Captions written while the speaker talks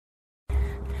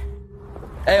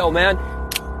Hey, old man.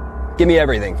 Give me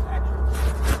everything.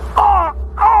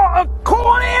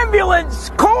 Call an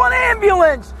ambulance! Call an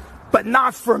ambulance! But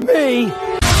not for me!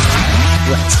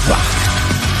 Let's rock.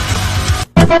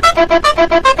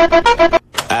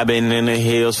 I've been in the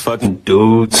hills fucking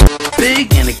dudes.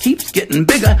 Big and it keeps getting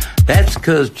bigger. That's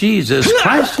cause Jesus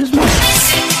Christ is mine.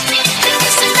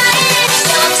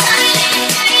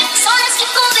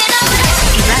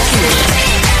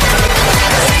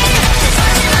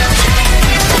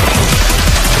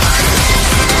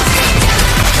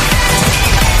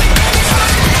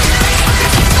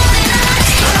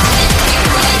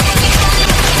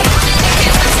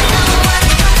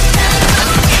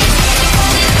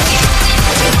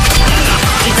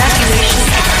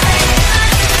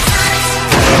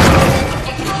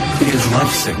 His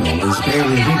life signal is very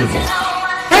readable.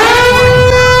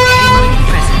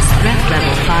 Threat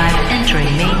level 5 entering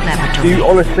main laboratory. Do you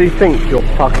honestly think you're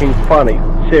fucking funny?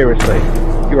 Seriously?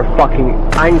 You're a fucking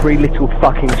angry little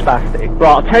fucking spastic. Right,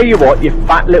 I'll tell you what, you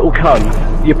fat little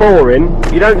cunt. You're boring,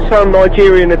 you don't sound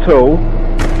Nigerian at all,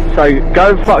 so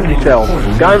go and fuck yourself.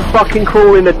 Go and fucking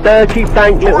crawl in the dirty,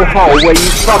 dank little hole where you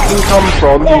fucking come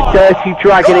from, you dirty,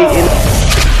 dragon-eating...